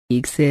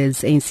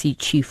Says ANC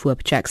Chief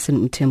Whip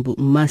Jackson Mthembu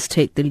must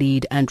take the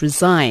lead and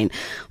resign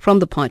from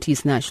the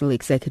party's National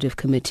Executive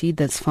Committee.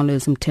 This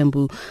follows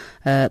Mthembu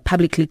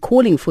publicly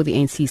calling for the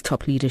ANC's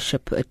top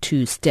leadership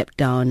to step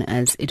down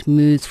as it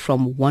moves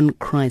from one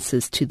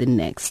crisis to the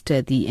next.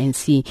 The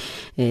ANC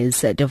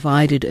is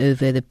divided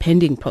over the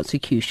pending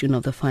prosecution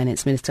of the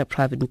Finance Minister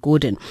Pravin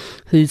Gordhan,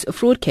 whose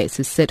fraud case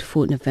is set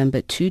for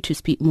November 2. To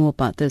speak more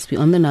about this,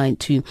 we're on the line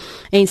to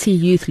ANC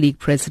Youth League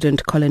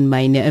President Colin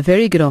Maine. A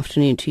very good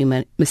afternoon to you,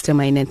 Mr.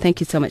 Maine, and thank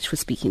you so much for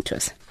speaking to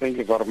us. Thank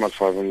you very much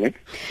for having me.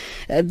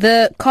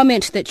 The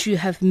comment that you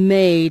have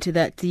made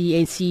that the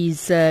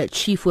ANC's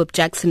Chief Whip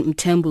Jackson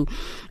Mthembu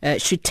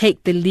should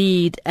take the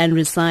lead and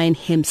resign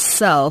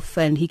himself,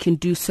 and he can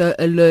do so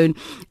alone,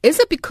 is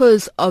it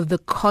because of the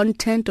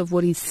content of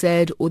what he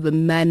said or the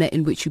manner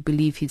in which you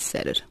believe he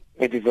said it?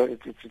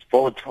 It's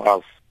both for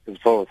us.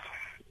 It's both.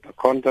 The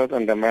content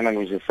and the manner in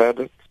which he said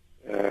it.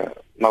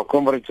 Now,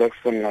 Comrade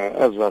Jackson,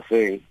 as we are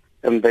saying,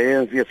 and the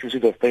ANC has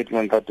issued a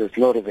statement that there's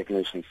no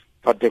resignations.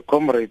 But the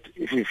comrade,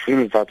 if he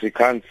feels that he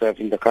can't serve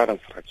in the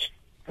current structure,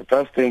 the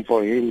best thing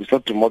for him is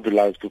not to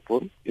mobilize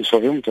people, it's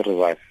for him to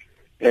resign.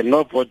 And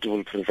nobody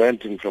will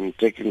prevent him from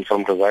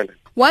resigning.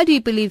 Why do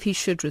you believe he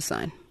should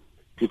resign?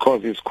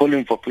 Because he's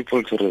calling for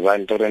people to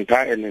resign, to the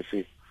entire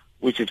NEC,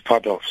 which is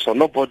part of. So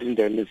nobody in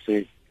the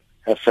NEC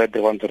has said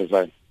they want to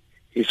resign.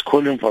 He's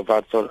calling for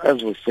that. So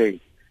as we say,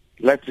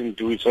 let him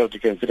do it so that you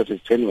can see that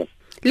it's genuine.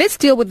 Let's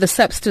deal with the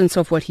substance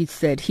of what he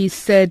said. He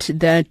said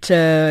that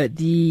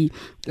the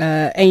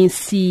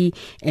ANC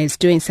is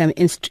doing some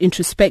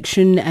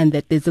introspection and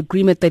that there's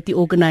agreement that the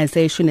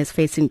organization is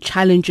facing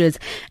challenges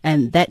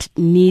and that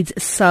needs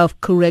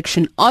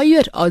self-correction. Are you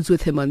at odds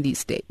with him on these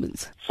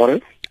statements?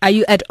 Sorry? Are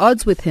you at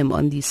odds with him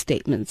on these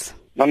statements?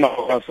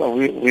 No. So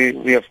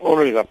we have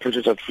always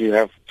appreciated that we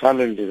have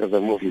challenges as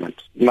a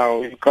movement.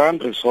 Now, you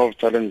can't resolve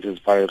challenges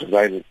by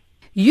resigning.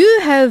 You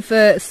have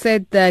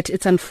said that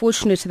it's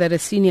unfortunate that a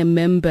senior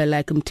member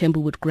like Mthembu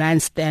would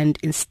grandstand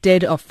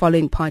instead of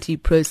following party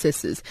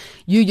processes.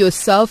 You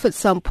yourself at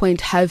some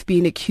point have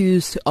been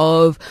accused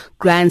of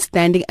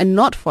grandstanding and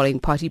not following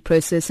party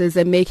processes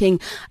and making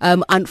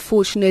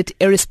unfortunate,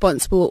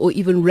 irresponsible or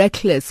even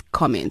reckless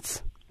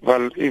comments.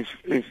 Well, if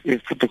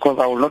because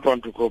I will not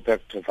want to go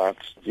back to that,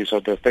 these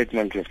are the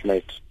statement you've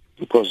made,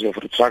 because you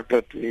have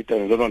retracted it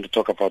and you don't want to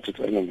talk about it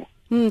anymore.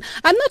 I'm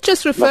not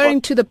just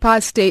referring to the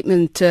past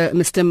statement,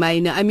 Mr.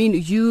 Maine. I mean,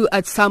 you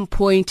at some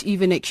point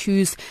even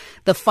accused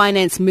the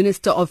finance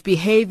minister of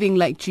behaving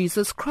like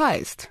Jesus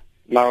Christ.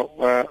 Now,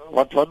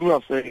 what we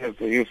are saying as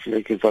the Youth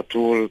League is that we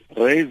will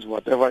raise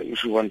whatever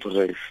issue you want to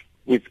raise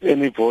with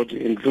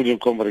anybody, including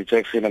Comrade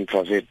Jackson and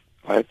Pravin,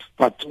 right?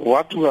 But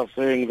what we are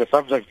saying, the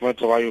subject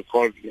matter why you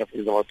called me up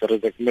is about the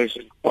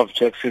resignation of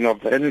Jackson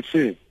of the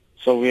NEC.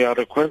 So we are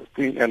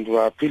requesting and we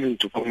are appealing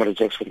to Comrade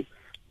Jackson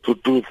to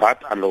do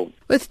that alone.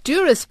 With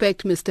due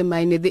respect, Mr.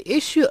 Maine, the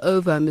issue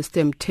over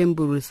Mr.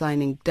 Mthembu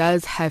resigning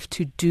does have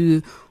to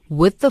do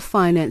with the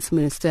finance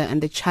minister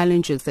and the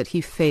challenges that he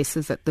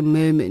faces at the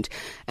moment.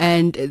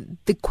 And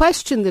the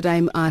question that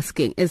I'm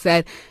asking is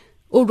that,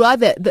 or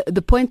rather,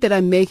 the point that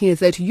I'm making is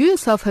that you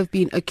yourself have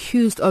been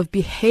accused of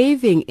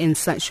behaving in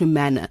such a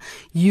manner.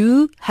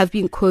 You have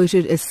been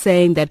quoted as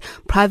saying that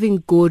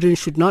Pravin Gordhan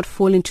should not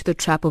fall into the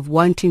trap of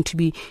wanting to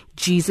be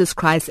Jesus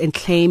Christ and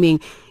claiming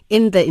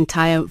in the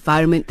entire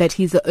environment that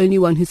he's the only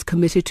one who's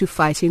committed to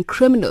fighting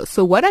criminals.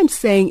 So what I'm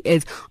saying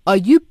is, are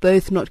you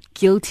both not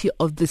guilty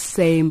of the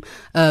same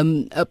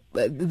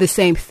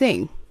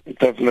thing?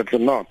 Definitely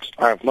not.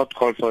 I have not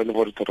called for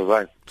anybody to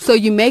resign. So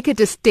you make a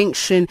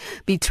distinction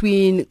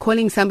between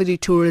calling somebody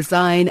to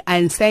resign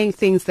and saying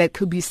things that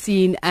could be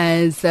seen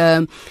as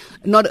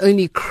not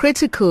only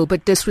critical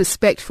but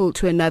disrespectful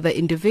to another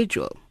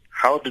individual.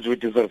 How did we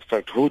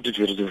disrespect? Who did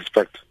we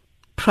disrespect?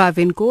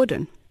 Pravin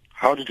Gordhan.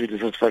 How did we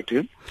disrespect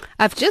him?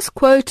 I've just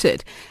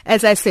quoted,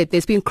 as I said,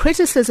 there's been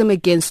criticism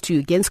against you,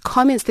 against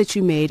comments that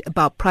you made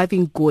about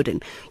Pravin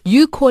Gordhan.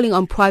 You calling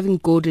on Pravin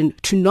Gordhan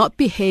to not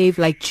behave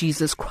like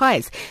Jesus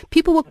Christ.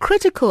 People were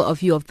critical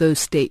of you of those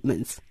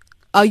statements.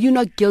 Are you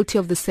not guilty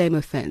of the same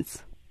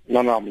offense?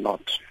 No, I'm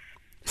not.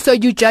 So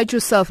you judge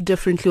yourself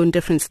differently on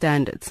different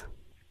standards?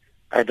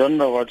 I don't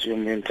know what you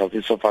mean,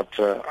 Tabiso, but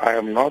I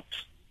am not.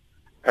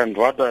 And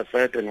what I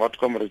said and what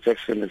Comrade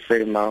Jackson is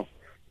saying now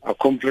are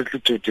completely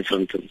two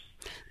different things.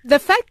 The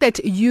fact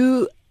that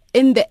you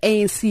in the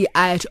ANC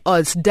are at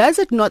odds, does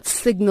it not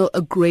signal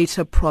a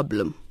greater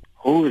problem?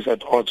 Who is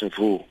at odds with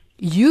who?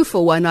 You,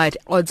 for one, are at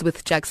odds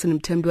with Jackson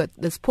Mthembu at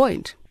this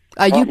point.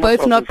 Are you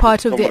both not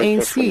part of the ANC?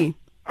 Jackson.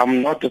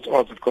 I'm not at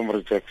odds with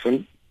Comrade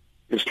Jackson.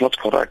 It's not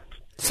correct.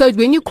 So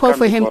when you call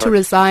for him to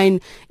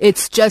resign,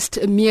 it's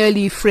just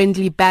merely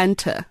friendly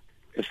banter?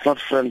 It's not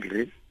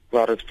friendly. We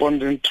are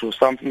responding to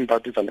something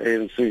that is an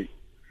ANC.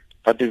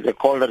 That is a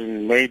call that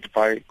is made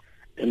by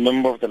a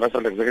member of the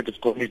National Executive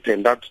Committee,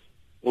 and that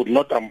would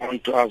not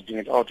amount to us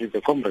being out with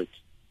the comrades.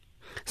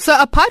 So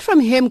apart from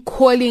him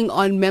calling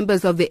on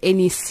members of the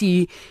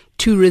NEC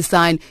to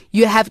resign,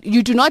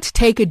 you do not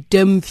take a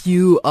dim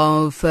view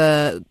of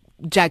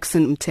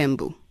Jackson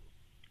Mthembu?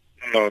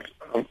 No,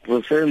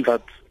 We're saying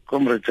that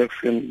Comrade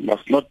Jackson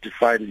must not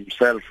define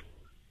himself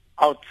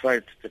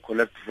outside the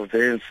collective of the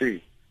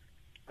ANC.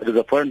 That is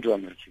the point we are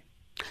making.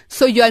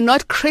 So you are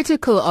not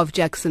critical of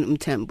Jackson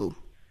Mthembu?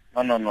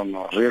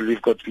 No. Really,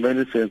 we've got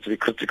many things to be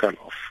critical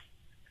of.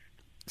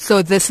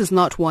 So this is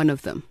not one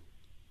of them?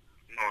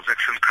 No,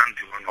 Jackson can't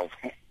be one of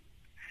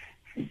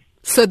them.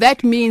 So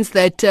that means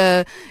that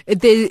there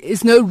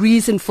is no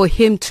reason for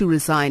him to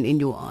resign in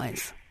your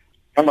eyes?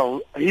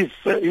 No, he's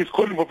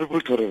calling for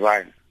people to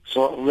resign.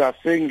 So we are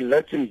saying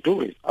let him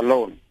do it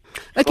alone.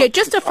 Okay,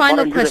 just a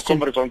final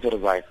question.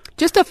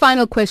 Just a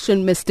final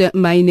question, Mr.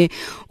 Maine.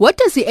 What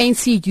does the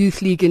ANC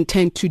Youth League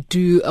intend to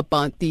do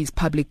about these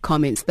public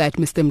comments that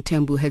Mr.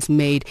 Mthembu has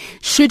made?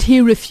 Should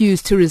he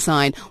refuse to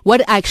resign,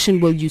 what action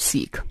will you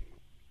seek? No.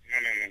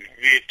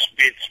 We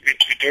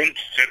don't,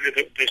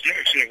 there's no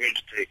action we're going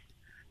to take.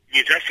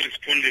 We're just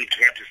responding to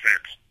what he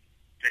said.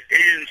 The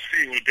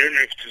ANC will then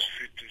have to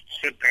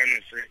sit down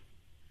and say,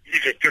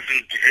 if a person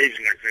behaves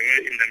like the way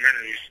in the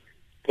manner his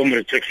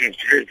Comrade Jackson has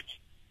behaved,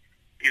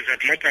 is that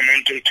not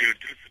amounting to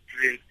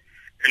discipline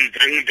and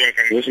bringing the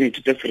organization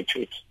to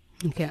disrepute?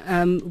 Okay,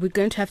 we're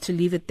going to have to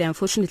leave it there.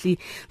 Unfortunately,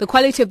 the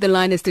quality of the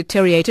line has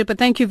deteriorated, but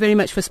thank you very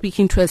much for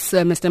speaking to us,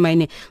 Mr.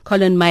 Maine.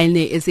 Colin Maine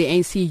is the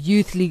ANC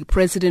Youth League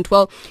president.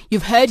 Well,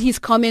 you've heard his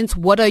comments.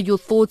 What are your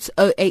thoughts?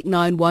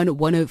 0891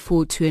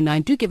 104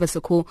 209. Do give us a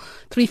call.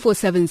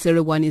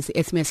 34701 is the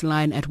SMS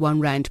line at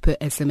R1 per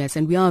SMS.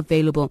 And we are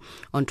available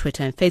on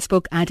Twitter and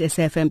Facebook at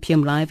SFM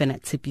PM Live and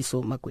at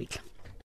Tsipiso Magwitla.